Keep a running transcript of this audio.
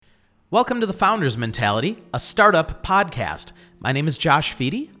Welcome to the Founders Mentality, a startup podcast. My name is Josh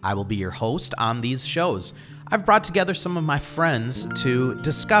Feedy. I will be your host on these shows. I've brought together some of my friends to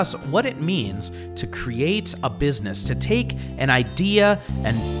discuss what it means to create a business, to take an idea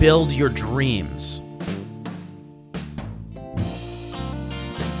and build your dreams.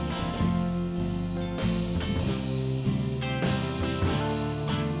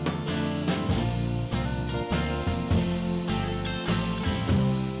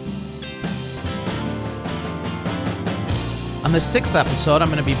 On the sixth episode, I'm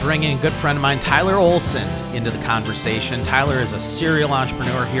going to be bringing a good friend of mine, Tyler Olson, into the conversation. Tyler is a serial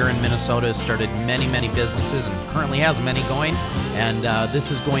entrepreneur here in Minnesota, has started many businesses and currently has many going. And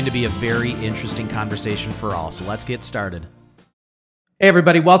this is going to be a very interesting conversation for all. So let's get started. Hey,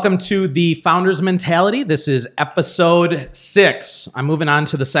 everybody. Welcome to the Founders Mentality. This is episode 6. I'm moving on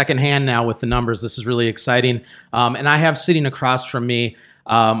to the second hand now with the numbers. This is really exciting. And I have sitting across from me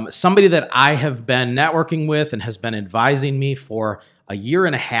somebody that I have been networking with and has been advising me for a year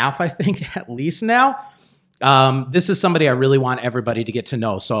and a half, I think, at least now. This is somebody I really want everybody to get to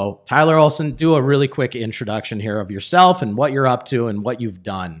know. So Tyler Olson, do a really quick introduction here of yourself and what you're up to and what you've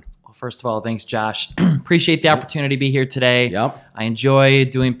done. Well, first of all, thanks, Josh. Appreciate the opportunity to be here today. Yep. I enjoy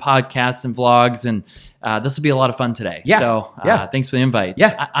doing podcasts and vlogs, and this will be a lot of fun today. Yeah. So thanks for the invite.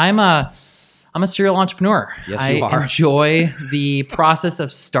 Yeah. I'm a serial entrepreneur. Yes, you are. I enjoy the process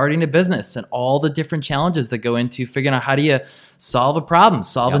of starting a business and all the different challenges that go into figuring out how do you solve a problem,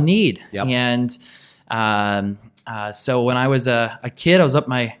 solve a need. Yep. And so when I was a kid, I was up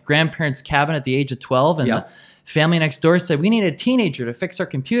my grandparents' cabin at the age of 12, and the family next door said, we need a teenager to fix our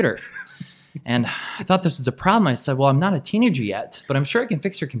computer. And I thought this was a problem. I said, well, I'm not a teenager yet, but I'm sure I can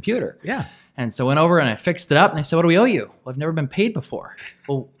fix your computer. Yeah. And so I went over and I fixed it up, and they said, what do we owe you? Well, I've never been paid before.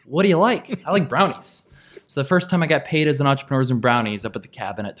 Well, what do you like? I like brownies. So the first time I got paid as an entrepreneur was in brownies up at the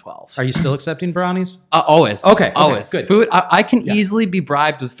cabin at 12. Are you still accepting brownies? Always. Okay. Always. Good. Food. I can easily be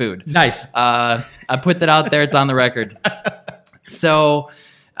bribed with food. Nice. I put that out there. It's on the record. So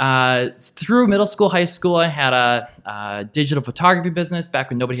through middle school, high school, I had a digital photography business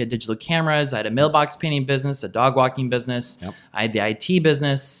back when nobody had digital cameras. I had a mailbox painting business, a dog walking business. Yep. I had the IT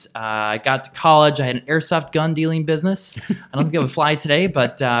business. I got to college. I had an airsoft gun dealing business. I don't think it would fly today,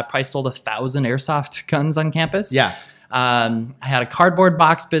 but probably sold 1,000 airsoft guns on campus. Yeah. I had a cardboard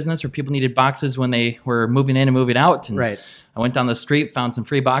box business where people needed boxes when they were moving in and moving out. And right. I went down the street, found some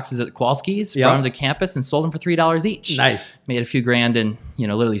free boxes at Kowalski's, brought them to campus, and sold them for $3 each. Nice. Made a few grand in,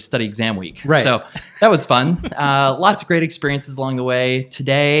 literally study exam week. Right. So that was fun. Lots of great experiences along the way.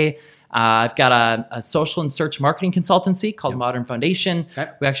 Today, I've got a social and search marketing consultancy called Modern Foundation.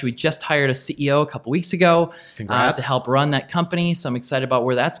 Okay. We just hired a CEO a couple weeks ago to help run that company. So I'm excited about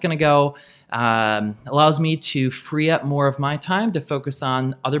where that's going to go. Allows me to free up more of my time to focus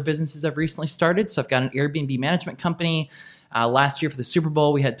on other businesses I've recently started. So I've got an Airbnb management company. Last year for the Super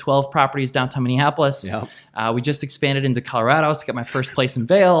Bowl, we had 12 properties downtown Minneapolis. Yep. We just expanded into Colorado, so I got my first place in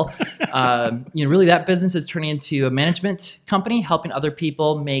Vail. Really that business is turning into a management company, helping other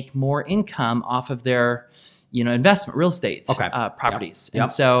people make more income off of their, investment real estate properties. Yep. And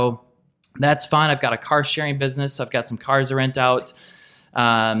so that's fun. I've got a car sharing business, so I've got some cars to rent out.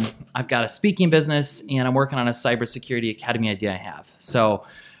 I've got a speaking business, and I'm working on a cybersecurity academy idea I have. So,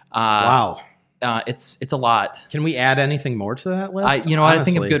 wow. It's a lot. Can we add anything more to that list? I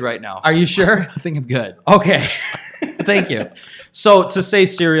think I'm good right now. Are you sure? I think I'm good. Okay. Thank you. So to say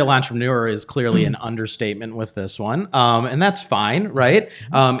serial entrepreneur is clearly an understatement with this one. And that's fine, right?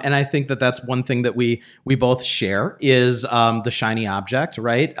 And I think that that's one thing that we both share is the shiny object,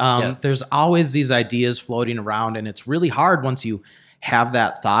 right? Yes. There's always these ideas floating around, and it's really hard once you have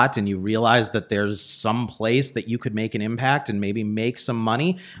that thought and you realize that there's some place that you could make an impact and maybe make some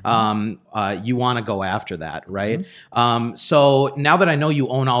money, you want to go after that, right? Mm-hmm. So now that I know you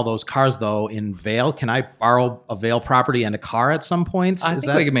own all those cars, though, in Vail, can I borrow a Vail property and a car at some point? I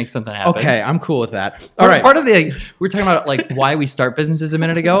think we can make something happen. Okay, I'm cool with that. All right. Part of we were talking about why we start businesses a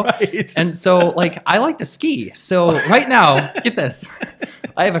minute ago. Right. And so I like to ski. So right now, get this.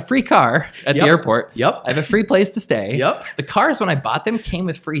 I have a free car at the airport. Yep. I have a free place to stay. Yep. The cars, when I bought them, came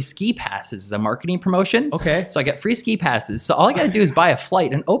with free ski passes as a marketing promotion. Okay. So I got free ski passes. So all I got to do is buy a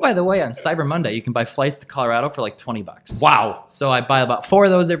flight. And oh, by the way, on Cyber Monday, you can buy flights to Colorado for like $20. Wow. So I buy about 4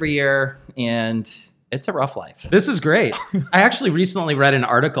 of those every year, and it's a rough life. This is great. I actually recently read an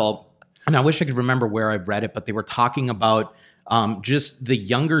article, and I wish I could remember where I read it, but they were talking about just the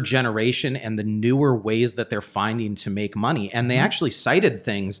younger generation and the newer ways that they're finding to make money. And they actually cited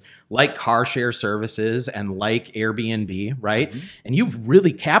things like car share services and like Airbnb, right? And you've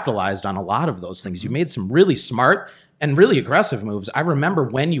really capitalized on a lot of those things. You made some really smart and really aggressive moves. I remember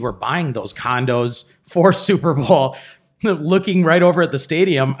when you were buying those condos for Super Bowl, looking right over at the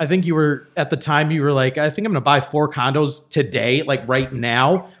stadium. I think you were at the time you were like, I think I'm going to buy 4 condos today, like right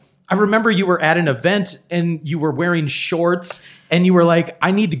now. I remember you were at an event and you were wearing shorts and you were like,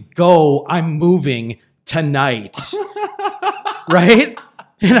 I need to go. I'm moving tonight. Right?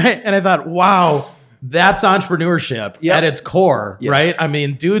 And I thought, wow, that's entrepreneurship at its core, right? I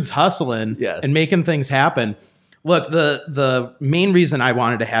mean, dude's hustling and making things happen. Look, the main reason I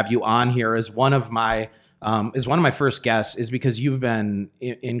wanted to have you on here as one of my first guests is because you've been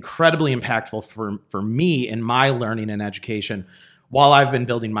incredibly impactful for me in my learning and education while I've been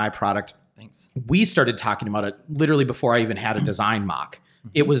building my product. Thanks. We started talking about it literally before I even had a design mock.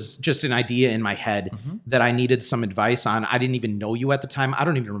 It was just an idea in my head that I needed some advice on. I didn't even know you at the time. I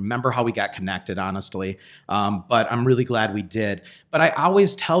don't even remember how we got connected, honestly. But I'm really glad we did. But I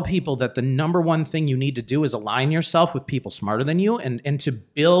always tell people that the number one thing you need to do is align yourself with people smarter than you and to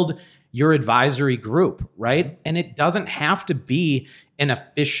build your advisory group, right? And it doesn't have to be an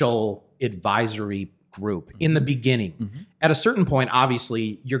official advisory group in the beginning. At a certain point,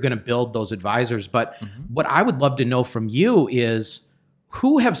 obviously, you're going to build those advisors. But what I would love to know from you is,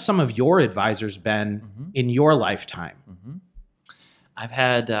 who have some of your advisors been in your lifetime? I've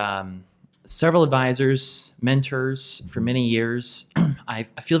had several advisors, mentors for many years. I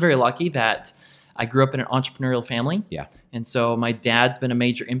feel very lucky that I grew up in an entrepreneurial family. Yeah. And so my dad's been a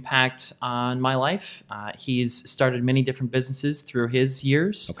major impact on my life. He's started many different businesses through his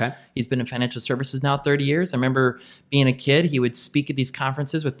years. Okay. He's been in financial services now 30 years. I remember being a kid, he would speak at these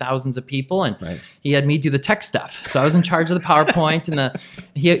conferences with thousands of people, and he had me do the tech stuff. So I was in charge of the PowerPoint, and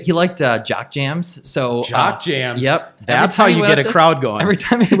he liked jock jams. So jock jams. Yep. That's how you get a crowd going. Every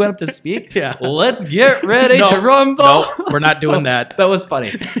time he went up to speak, let's get ready to rumble. No, we're not doing that. That was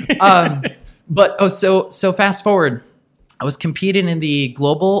funny. So fast forward, I was competing in the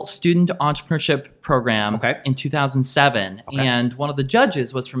Global Student Entrepreneurship Program in 2007. And one of the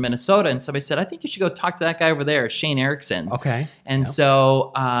judges was from Minnesota. And somebody said, I think you should go talk to that guy over there, Shane Erickson. And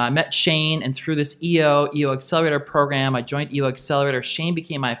so I met Shane, and through this EO Accelerator program, I joined EO Accelerator. Shane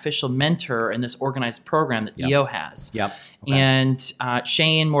became my official mentor in this organized program that EO has. And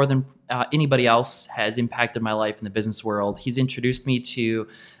Shane, more than anybody else, has impacted my life in the business world. He's introduced me to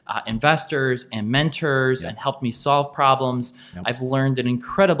investors and mentors and helped me solve problems. I've learned an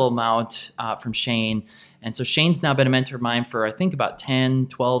incredible amount from Shane. And so Shane's now been a mentor of mine for, I think, about 10,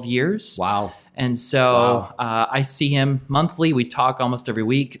 12 years. Wow. And so I see him monthly. We talk almost every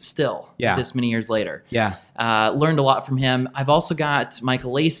week still, this many years later. Learned a lot from him. I've also got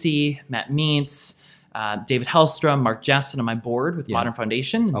Michael Lacey, Matt Meents, David Hellstrom, Mark Jessen on my board with Modern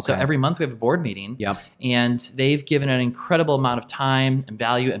Foundation. And so every month we have a board meeting. And they've given an incredible amount of time and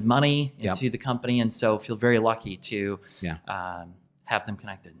value and money into the company. And so feel very lucky to have them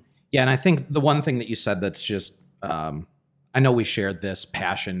connected. Yeah, and I think the one thing that you said that's just, I know we shared this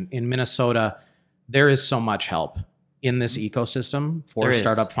passion. In Minnesota, there is so much help in this ecosystem for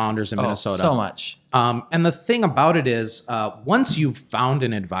startup founders in Minnesota. So much. And the thing about it is, once you've found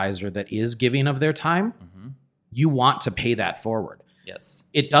an advisor that is giving of their time, you want to pay that forward. Yes.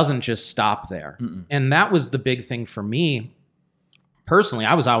 It doesn't just stop there. And that was the big thing for me. Personally,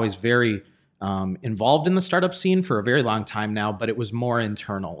 I was always very involved in the startup scene for a very long time now, but it was more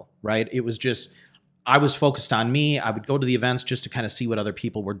internal, right? It was just, I was focused on me. I would go to the events just to kind of see what other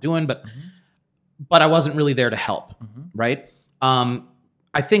people were doing, but I wasn't really there to help, right?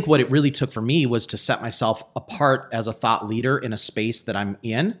 I think what it really took for me was to set myself apart as a thought leader in a space that I'm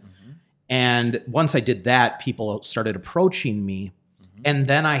in. And once I did that, people started approaching me. And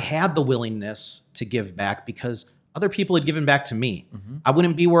then I had the willingness to give back because other people had given back to me. I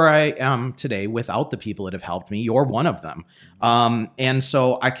wouldn't be where I am today without the people that have helped me. You're one of them. And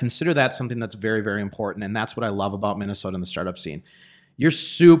so I consider that something that's very, very important. And that's what I love about Minnesota and the startup scene. You're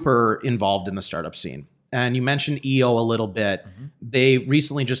super involved in the startup scene. And you mentioned EO a little bit. They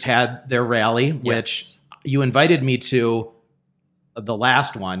recently just had their rally, which you invited me to the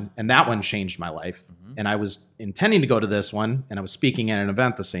last one, and that one changed my life. And I was intending to go to this one, and I was speaking at an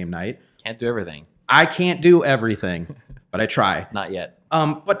event the same night. Can't do everything. I can't do everything, but I try. Not yet.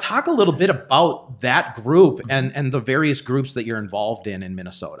 But talk a little bit about that group and the various groups that you're involved in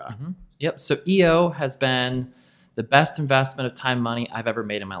Minnesota. Yep. So EO has been the best investment of time and money I've ever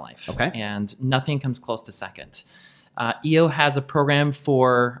made in my life. And nothing comes close to second. EO has a program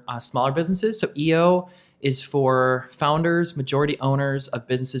for smaller businesses. So EO is for founders, majority owners of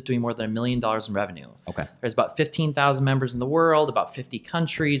businesses doing more than $1 million in revenue. There's about 15,000 members in the world, about 50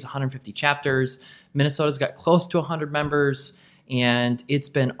 countries, 150 chapters. Minnesota's got close to 100 members, and it's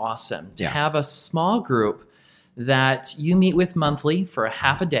been awesome to have a small group that you meet with monthly for a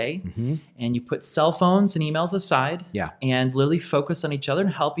half a day, and you put cell phones and emails aside, and literally focus on each other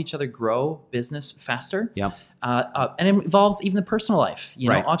and help each other grow business faster. And it involves even the personal life. You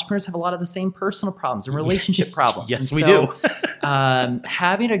know, entrepreneurs have a lot of the same personal problems and relationship problems. Yes, and we do.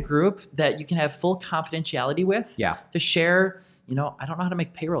 Having a group that you can have full confidentiality with to share, you know, I don't know how to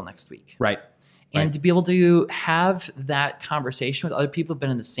make payroll next week. And to be able to have that conversation with other people who've been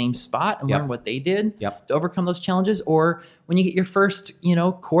in the same spot and learn what they did to overcome those challenges. Or when you get your first, you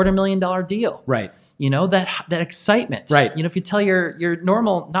know, $250,000 deal. You know, that excitement. You know, if you tell your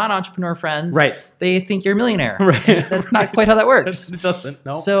normal non-entrepreneur friends, they think you're a millionaire. That's not quite how that works. It doesn't,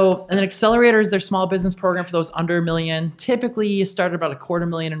 no. So, and then Accelerator is their small business program for those under $1 million. Typically, you start at about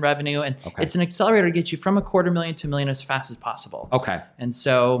 $250,000 in revenue, and it's an accelerator to get you from $250,000 to $1 million as fast as possible. And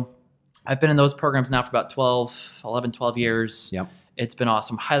so I've been in those programs now for about 12 years. It's been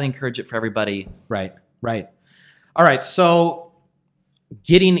awesome. Highly encourage it for everybody. All right. So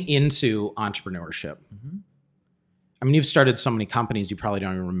getting into entrepreneurship. I mean, you've started so many companies, you probably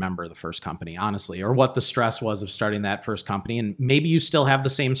don't even remember the first company, honestly, or what the stress was of starting that first company. And maybe you still have the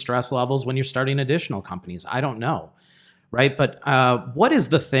same stress levels when you're starting additional companies. I don't know. But what is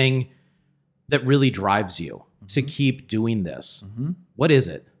the thing that really drives you to keep doing this? What is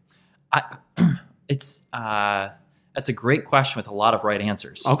it? That's a great question with a lot of right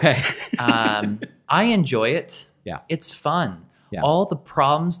answers. I enjoy it. It's fun. All the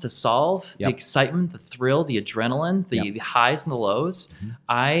problems to solve, the excitement, the thrill, the adrenaline, the highs and the lows.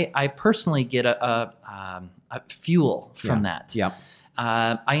 I personally get a fuel from that.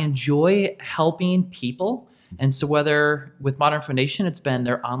 I enjoy helping people. And so whether with Modern Foundation, it's been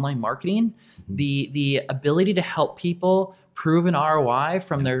their online marketing, the ability to help people prove an ROI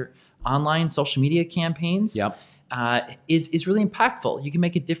from their online social media campaigns is really impactful. You can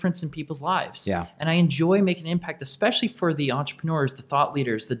make a difference in people's lives. And I enjoy making an impact, especially for the entrepreneurs, the thought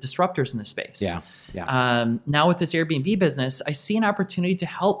leaders, the disruptors in this space. Now with this Airbnb business, I see an opportunity to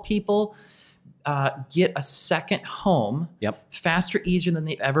help people get a second home faster, easier than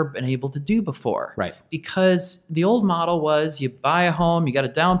they've ever been able to do before. Because the old model was you buy a home, you got a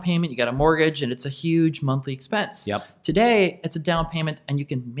down payment, you got a mortgage, and it's a huge monthly expense. Today, it's a down payment and you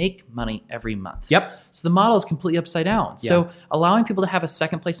can make money every month. So the model is completely upside down. So allowing people to have a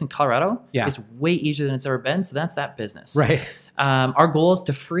second place in Colorado is way easier than it's ever been. So that's that business. Our goal is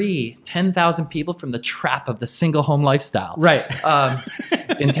to free 10,000 people from the trap of the single home lifestyle.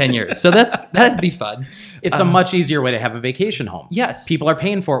 In 10 years. So that'd be fun. It's a much easier way to have a vacation home. People are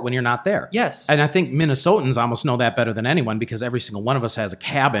paying for it when you're not there. And I think Minnesotans almost know that better than anyone because every single one of us has a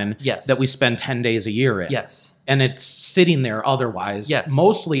cabin that we spend 10 days a year in. And it's sitting there otherwise,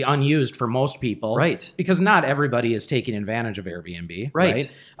 mostly unused for most people. Because not everybody is taking advantage of Airbnb.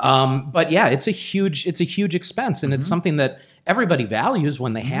 But yeah, it's a huge expense. And it's something that everybody values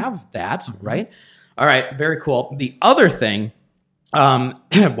when they have that. All right. Very cool. The other thing,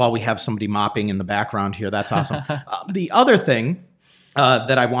 while we have somebody mopping in the background here, that's awesome. The other thing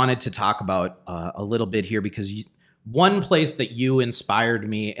that I wanted to talk about a little bit here, because one place that you inspired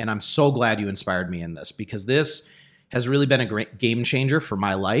me, and I'm so glad you inspired me in this, because this has really been a great game changer for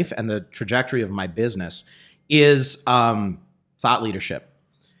my life and the trajectory of my business, is thought leadership,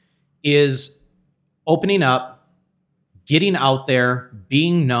 is opening up, getting out there,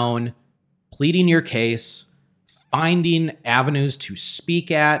 being known, pleading your case, finding avenues to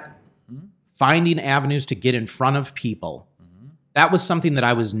speak at, finding avenues to get in front of people. That was something that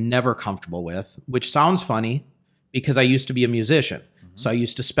I was never comfortable with, which sounds funny because I used to be a musician. So I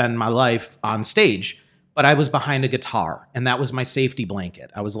used to spend my life on stage, but I was behind a guitar and that was my safety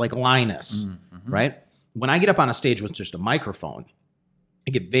blanket. I was like Linus, right? When I get up on a stage with just a microphone,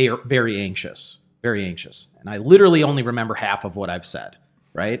 I get very, very anxious. And I literally only remember half of what I've said.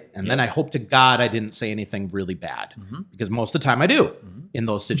 And then I hope to God I didn't say anything really bad because most of the time I do in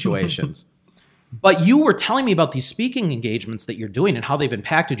those situations. But you were telling me about these speaking engagements that you're doing and how they've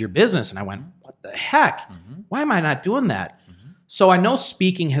impacted your business. And I went, what the heck? Why am I not doing that? So I know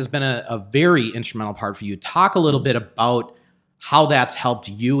speaking has been a very instrumental part for you. Talk a little bit about how that's helped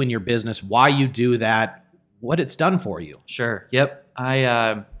you in your business, why you do that, what it's done for you. Sure.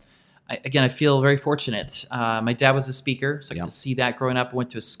 I feel very fortunate. My dad was a speaker, so I got to see that growing up. I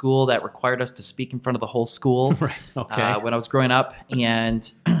went to a school that required us to speak in front of the whole school when I was growing up,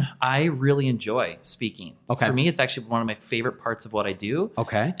 and I really enjoy speaking. For me, it's actually one of my favorite parts of what I do.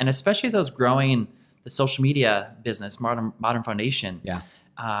 And especially as I was growing the social media business, Modern Foundation,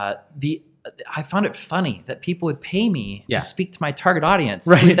 I found it funny that people would pay me Yeah. to speak to my target audience,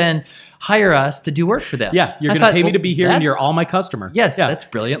 Right. who then hire us to do work for them. Yeah, you're I going to thought, pay me well, to be here and that's- you're all my customer. Yes, Yeah. that's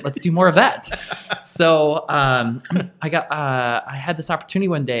brilliant. Let's do more of that. So I had this opportunity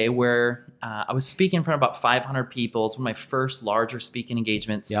one day where I was speaking in front of about 500 people. It's one of my first larger speaking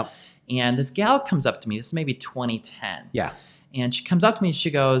engagements. Yep. And this gal comes up to me. This is maybe 2010. Yeah. And she comes up to me and she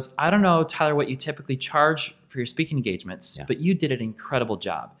goes, I don't know, Tyler, what you typically charge for your speaking engagements, but you did an incredible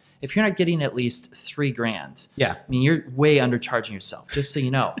job. If you're not getting at least $3,000, Yeah. I mean, you're way undercharging yourself, just so you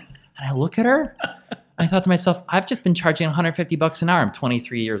know. And I look at her, I thought to myself, I've just been charging $150 an hour. I'm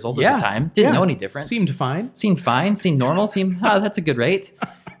 23 years old at the time. Didn't know any difference. Seemed fine. Seemed fine. Seemed normal. That's a good rate.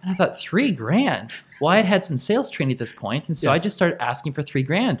 And I thought, $3,000. Well, I had some sales training at this point, and so I just started asking for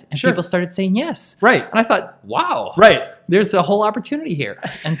 $3,000, and people started saying yes. Right. And I thought, wow. Right. There's a whole opportunity here.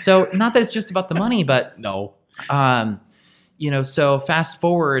 And so, not that it's just about the money, but No. so fast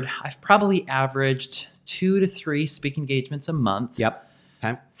forward, I've probably averaged 2 to 3 speaking engagements a month. Yep.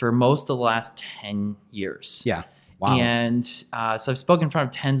 Okay. For most of the last 10 years. Yeah. Wow. And so I've spoken in front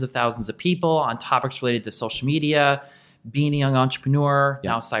of tens of thousands of people on topics related to social media, being a young entrepreneur,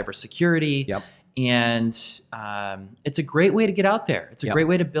 now cybersecurity. Yep. And it's a great way to get out there. It's a great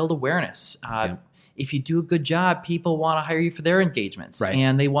way to build awareness. If you do a good job, people want to hire you for their engagements,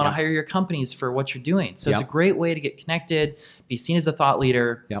 and they want to hire your companies for what you're doing. So it's a great way to get connected, be seen as a thought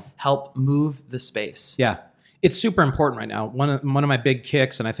leader, help move the space. Yeah. It's super important right now. One of my big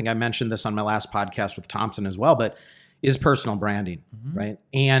kicks, and I think I mentioned this on my last podcast with Thompson as well, but is personal branding, right?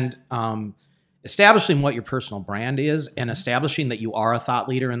 And establishing what your personal brand is and establishing that you are a thought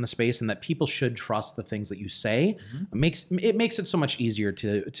leader in the space and that people should trust the things that you say makes it so much easier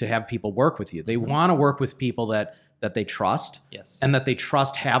to have people work with you. They want to work with people that they trust, and that they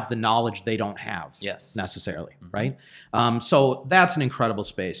trust have the knowledge they don't have, necessarily, right? So that's an incredible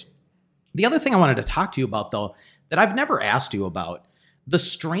space. The other thing I wanted to talk to you about, though, that I've never asked you about, the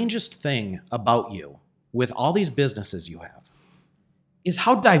strangest thing about you with all these businesses you have is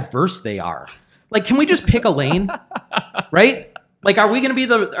how diverse they are. Like, can we just pick a lane, right? Like, are we going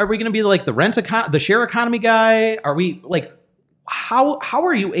to be like the share economy guy? Are we like, how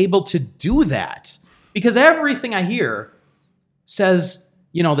are you able to do that? Because everything I hear says,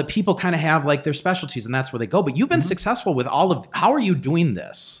 that people kind of have like their specialties and that's where they go. But you've been successful with how are you doing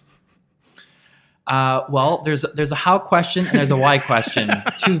this? Well, there's a how question and there's a why question,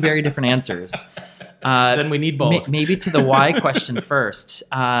 2 very different answers. Then we need both. Maybe to the why question first.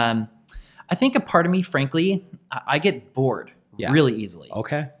 I think a part of me, frankly, I get bored really easily.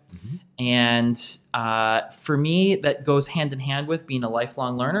 Okay. And for me, that goes hand in hand with being a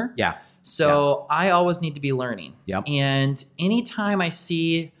lifelong learner. Yeah. So I always need to be learning. Yep. And anytime I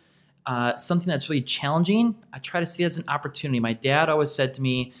see something that's really challenging, I try to see it as an opportunity. My dad always said to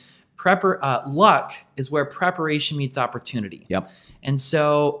me, luck is where preparation meets opportunity. Yep. And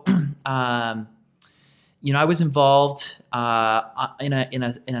so, I was involved in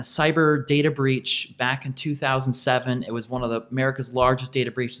a cyber data breach back in 2007. It was one of America's largest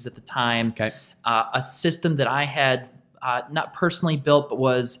data breaches at the time. Okay. A system that I had not personally built, but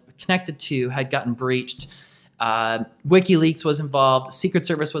was connected to, had gotten breached. WikiLeaks was involved. Secret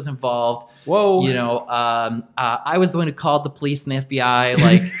Service was involved. Whoa. I was the one who called the police and the FBI.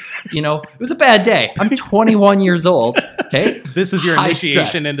 Like, it was a bad day. I'm 21 years old. Okay. This is your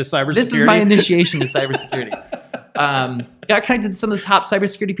initiation into cybersecurity. This is my initiation to cybersecurity. Got connected to some of the top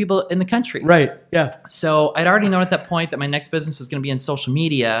cybersecurity people in the country. Right. Yeah. So I'd already known at that point that my next business was going to be in social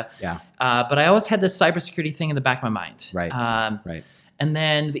media. Yeah. But I always had this cybersecurity thing in the back of my mind. Right. Right. And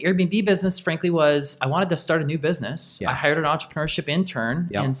then the Airbnb business, frankly, was I wanted to start a new business. Yeah. I hired an entrepreneurship intern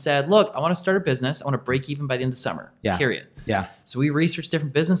and said, look, I want to start a business. I want to break even by the end of summer, period. Yeah. So we researched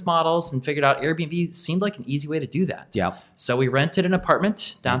different business models and figured out Airbnb seemed like an easy way to do that. Yeah. So we rented an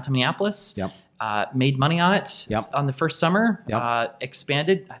apartment downtown Minneapolis, made money on it on the first summer,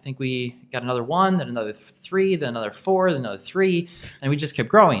 expanded. I think we got another 1, then another 3, then another 4, then another 3, and we just kept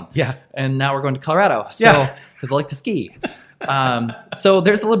growing. Yeah. And now we're going to Colorado. So, because I like to ski. So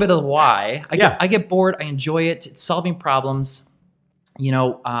there's a little bit of why. I get bored. I enjoy it. It's solving problems.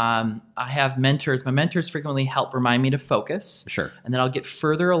 I have mentors. My mentors frequently help remind me to focus. Sure. And then I'll get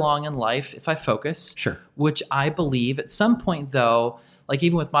further along in life if I focus. Sure. Which I believe at some point, though, like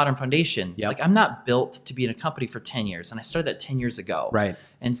even with Modern Foundation, like I'm not built to be in a company for 10 years. And I started that 10 years ago. Right.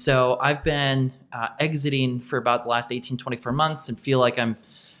 And so I've been exiting for about the last 18, 24 months and feel like I'm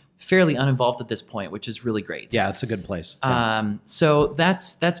fairly uninvolved at this point, which is really great. Yeah, it's a good place.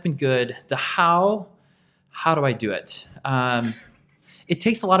 it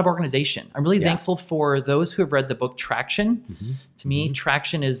takes a lot of organization. I'm really thankful for those who have read the book Traction. To me,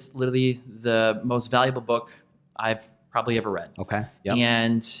 Traction is literally the most valuable book I've probably ever read. Okay. Yep.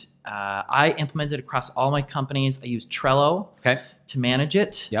 And I implemented it across all my companies. I use Trello to manage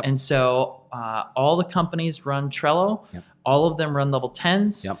it. Yep. And so all the companies run Trello. Yep. All of them run level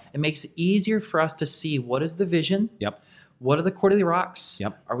 10s. Yep. It makes it easier for us to see what is the vision. Yep. What are the quarterly rocks?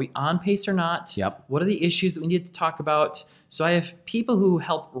 Yep. Are we on pace or not? Yep. What are the issues that we need to talk about? So I have people who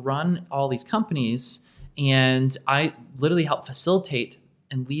help run all these companies, and I literally help facilitate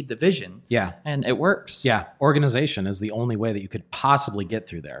and lead the vision. Yeah. And it works. Yeah. Organization is the only way that you could possibly get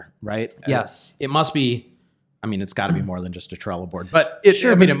through there, right? Yes. It must be, I mean, it's got to be more than just a Trello board, but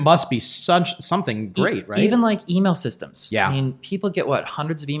it must be something great, right? Even like email systems. Yeah. I mean, people get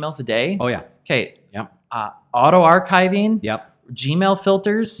hundreds of emails a day? Oh, yeah. Okay. Yep. Auto archiving. Yep. Gmail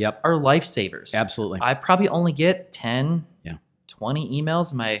filters Yep. are lifesavers. Absolutely. I probably only get 10, 20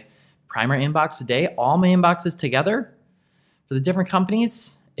 emails in my primary inbox a day. All my inboxes together for the different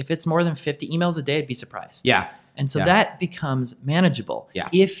companies, if it's more than 50 emails a day, I'd be surprised. Yeah. And so that becomes manageable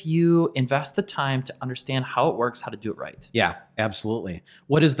if you invest the time to understand how it works, how to do it right. Yeah, absolutely.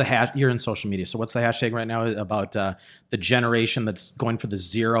 What is the you're in social media, so what's the hashtag right now about the generation that's going for the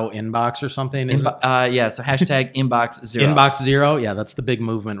zero inbox or something? So hashtag inbox zero. Inbox zero? Yeah, that's the big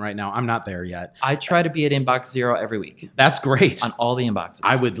movement right now. I'm not there yet. I try to be at inbox zero every week. That's great. On all the inboxes.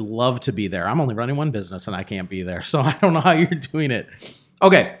 I would love to be there. I'm only running one business and I can't be there, so I don't know how you're doing it.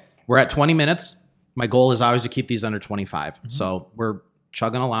 Okay, we're at 20 minutes. My goal is always to keep these under 25. So we're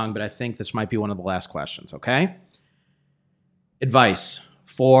chugging along, but I think this might be one of the last questions, okay? Advice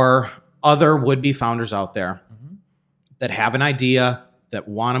for other would-be founders out there that have an idea, that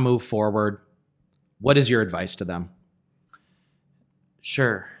want to move forward. What is your advice to them?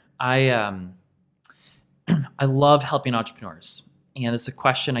 Sure. I love helping entrepreneurs, and it's a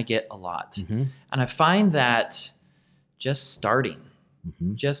question I get a lot. And I find that just starting,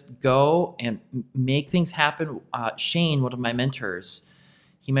 just go and make things happen. Shane, one of my mentors,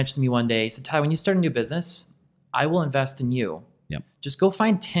 he mentioned to me one day, he said, Ty, when you start a new business, I will invest in you. Just go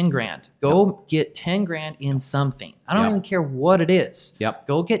find 10 grand. Go get 10 grand in something. I don't even care what it is.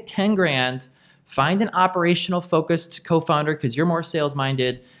 Go get 10 grand, find an operational focused co-founder because you're more sales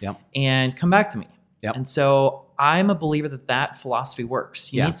minded and come back to me. And so I'm a believer that philosophy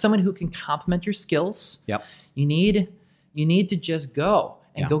works. You need someone who can complement your skills. You need to just go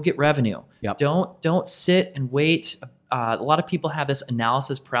and go get revenue. Don't sit and wait. A lot of people have this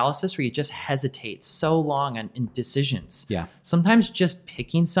analysis paralysis where you just hesitate so long in decisions. Sometimes just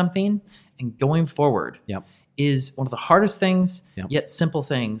picking something and going forward is one of the hardest things, yet simple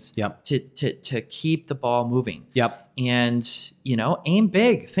things to keep the ball moving. And, aim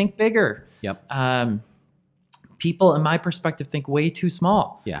big, think bigger. People, in my perspective, think way too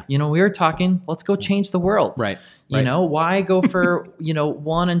small. We were talking, let's go change the world. Why go for,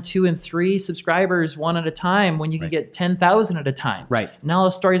 1 and 2 and 3 subscribers one at a time when you can get 10,000 at a time? Now the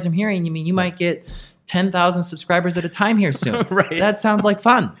stories I'm hearing, you mean might get 10,000 subscribers at a time here soon. That sounds like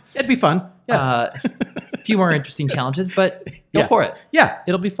fun. It'd be fun. A few more interesting challenges, but go for it.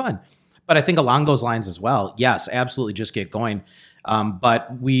 It'll be fun. But I think along those lines as well, yes, absolutely, just get going.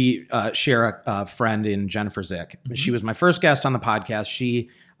 But we share a friend in Jennifer Zick. She was my first guest on the podcast. She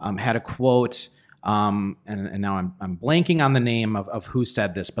had a quote, and now I'm blanking on the name of who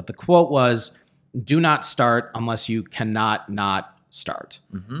said this, but the quote was, "Do not start unless you cannot not start."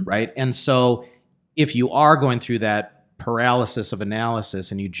 Right? And so if you are going through that paralysis of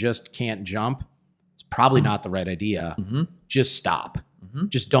analysis and you just can't jump, it's probably not the right idea. Just stop.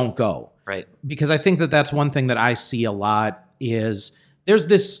 Just don't go. Because I think that's one thing that I see a lot is there's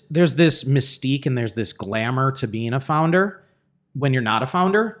this mystique and there's this glamour to being a founder when you're not a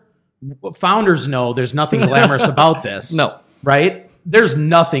founder. Founders know there's nothing glamorous about this. No. Right? There's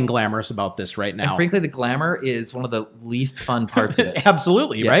nothing glamorous about this right now. And frankly, the glamour is one of the least fun parts of it.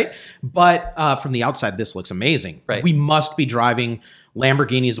 Absolutely, right? But from the outside, this looks amazing. We must be driving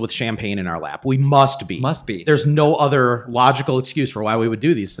Lamborghinis with champagne in our lap. We must be. Must be. There's no other logical excuse for why we would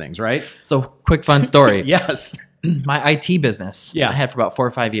do these things, right? So, quick fun story. Yes. My IT business I had for about 4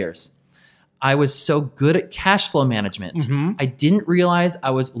 or 5 years. I was so good at cash flow management. I didn't realize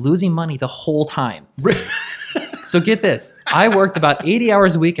I was losing money the whole time. So get this. I worked about 80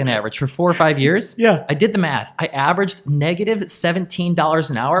 hours a week on average for 4 or 5 years. I did the math. I averaged negative $17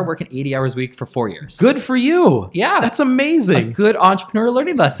 an hour working 80 hours a week for 4 years. Good for you. That's amazing. A good entrepreneur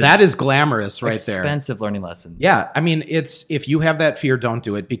learning lesson. That is glamorous right there. Expensive learning lesson. I mean, if you have that fear, don't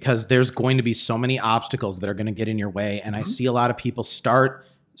do it because there's going to be so many obstacles that are going to get in your way. And I see a lot of people start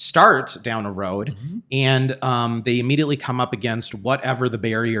start down a road and they immediately come up against whatever the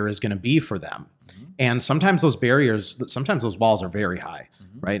barrier is going to be for them. And sometimes those walls are very high,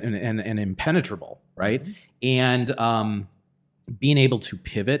 right? And impenetrable, right? And being able to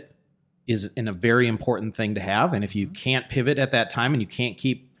pivot is a very important thing to have. And if you can't pivot at that time and you can't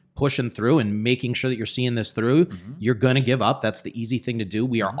keep pushing through and making sure that you're seeing this through, you're going to give up. That's the easy thing to do.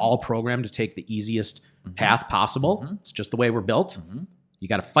 We are all programmed to take the easiest path possible. It's just the way we're built. You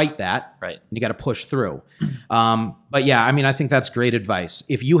got to fight that, right? And you got to push through. But yeah, I mean, I think that's great advice.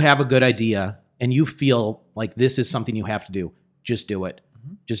 If you have a good idea and you feel like this is something you have to do, just do it.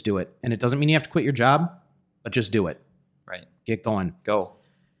 Just do it. And it doesn't mean you have to quit your job, but just do it. Right. Get going. Go.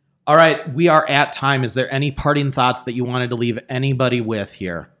 All right. We are at time. Is there any parting thoughts that you wanted to leave anybody with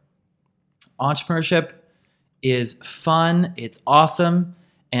here? Entrepreneurship is fun. It's awesome.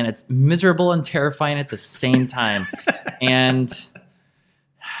 And it's miserable and terrifying at the same time. And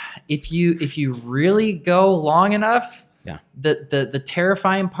if you really go long enough, the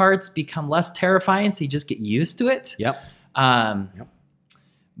terrifying parts become less terrifying, so you just get used to it.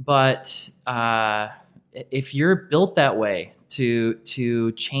 But if you're built that way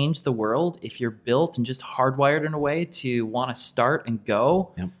to change the world, if you're built and just hardwired in a way to want to start and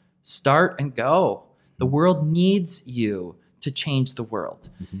go, start and go. The world needs you to change the world.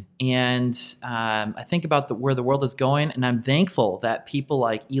 And I think about where the world is going, and I'm thankful that people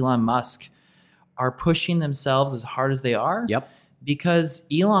like Elon Musk are pushing themselves as hard as they are. Because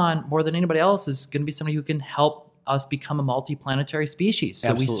Elon, more than anybody else, is going to be somebody who can help us become a multi-planetary species.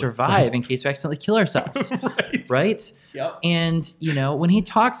 So we survive in case we accidentally kill ourselves. Right? And, when he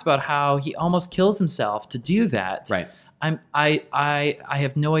talks about how he almost kills himself to do that, I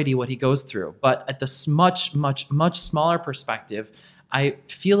have no idea what he goes through, but at this much smaller perspective, I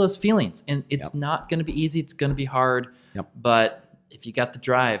feel those feelings, and it's not going to be easy. It's going to be hard, but if you got the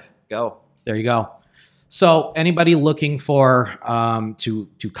drive, go. There you go. So anybody looking for to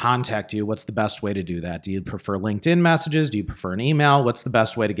contact you, what's the best way to do that? Do you prefer LinkedIn messages? Do you prefer an email? What's the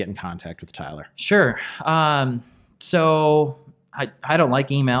best way to get in contact with Tyler? Sure. So I don't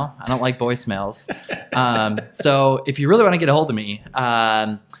like email. I don't like voicemails. So if you really want to get a hold of me,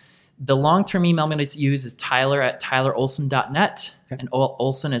 the long-term email I'm going to use is tyler@tylerolson.net. And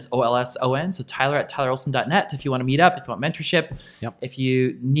Olson is OLSON. So tyler@tylerolson.net. If you want to meet up, if you want mentorship, if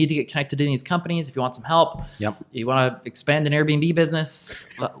you need to get connected to these companies, if you want some help, you want to expand an Airbnb business,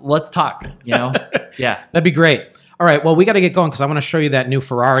 let's talk, That'd be great. All right, well, we got to get going because I want to show you that new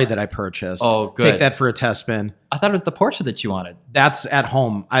Ferrari that I purchased. Oh, good. Take that for a test spin. I thought it was the Porsche that you wanted. That's at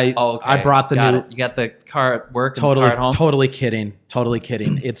home. I brought the new. You got the car at work and totally, the car at home? Totally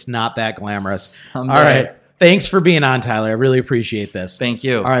kidding. It's not that glamorous. Someday. All right. Thanks for being on, Tyler. I really appreciate this. Thank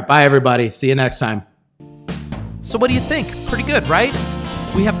you. All right, bye, everybody. See you next time. So what do you think? Pretty good, right?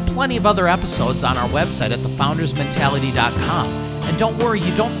 We have plenty of other episodes on our website at thefoundersmentality.com. And don't worry,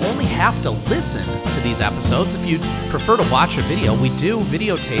 you don't only have to listen to these episodes. If you prefer to watch a video, we do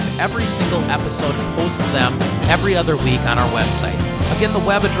videotape every single episode and post them every other week on our website. Again, the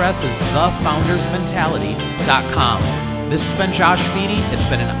web address is thefoundersmentality.com. This has been Josh Feedy. It's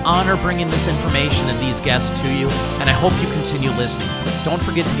been an honor bringing this information and these guests to you, and I hope you continue listening. Don't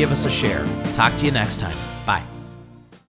forget to give us a share. Talk to you next time. Bye.